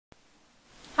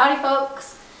Howdy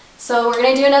folks! So we're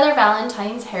going to do another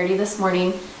Valentine's hairdo this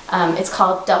morning. It's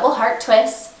called Double Heart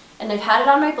Twists, and I've had it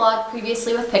on my blog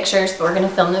previously with pictures, but we're going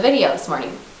to film the video this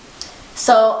morning.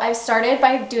 So I've started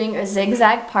by doing a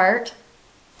zigzag part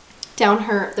down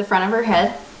the front of her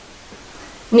head.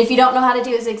 And if you don't know how to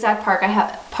do a zigzag part, I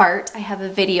have a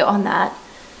video on that.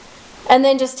 And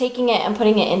then just taking it and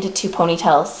putting it into two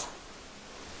ponytails.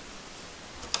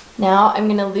 Now I'm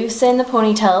going to loosen the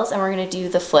ponytails and we're going to do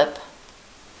the flip.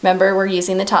 Remember, we're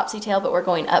using the topsy tail, but we're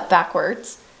going up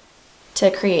backwards to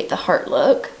create the heart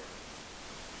look.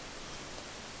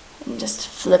 And just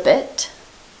flip it.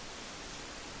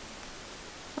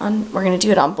 We're going to do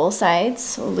it on both sides.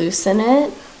 So loosen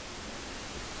it.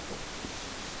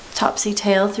 Topsy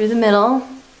tail through the middle.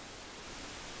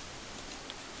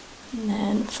 And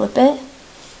then flip it.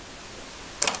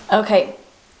 Okay,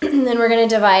 then we're going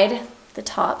to divide the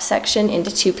top section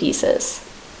into two pieces.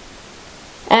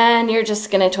 And you're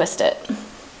just going to twist it.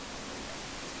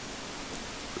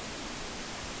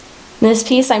 This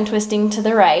piece I'm twisting to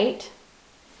the right.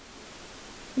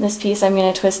 This piece I'm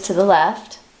going to twist to the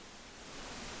left.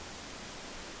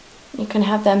 You can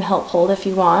have them help hold if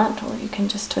you want, or you can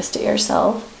just twist it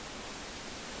yourself.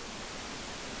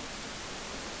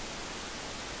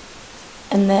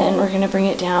 And then we're going to bring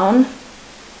it down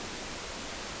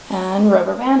and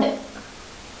rubber band it.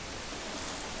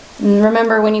 And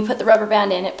remember, when you put the rubber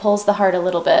band in, it pulls the heart a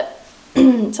little bit.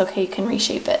 It's okay, you can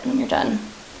reshape it when you're done.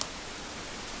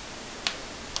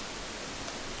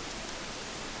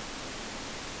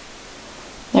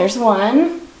 There's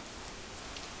one.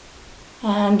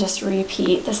 And just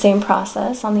repeat the same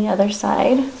process on the other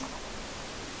side.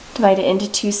 Divide it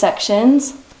into two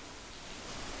sections.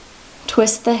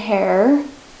 Twist the hair.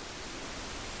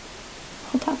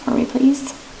 Hold that for me,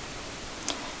 please.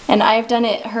 And I've done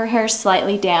it, her hair's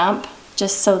slightly damp,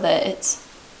 just so that it's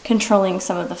controlling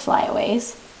some of the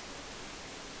flyaways.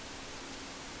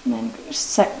 And then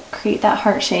create that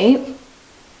heart shape.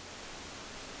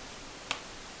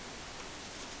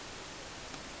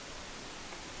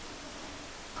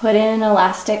 Put in an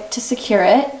elastic to secure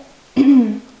it.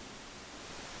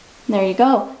 There you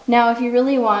go. Now if you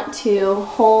really want to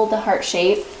hold the heart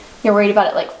shape, you're worried about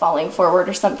it like falling forward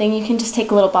or something, you can just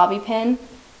take a little bobby pin,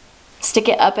 stick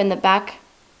it up in the back,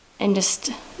 and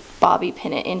just bobby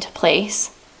pin it into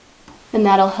place. And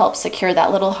that'll help secure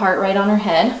that little heart right on her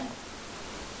head.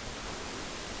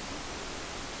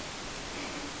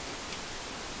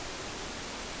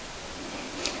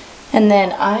 And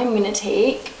then I'm going to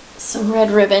take some red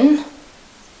ribbon.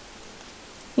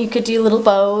 You could do little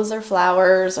bows or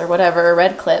flowers or whatever,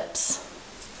 red clips.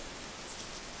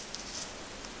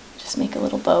 Just make a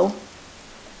little bow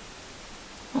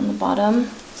on the bottom.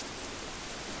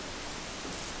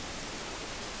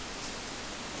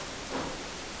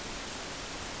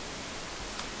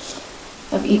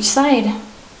 Of each side,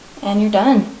 and you're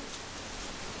done.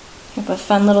 You have a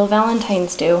fun little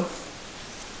Valentine's do.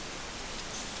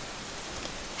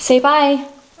 Say bye.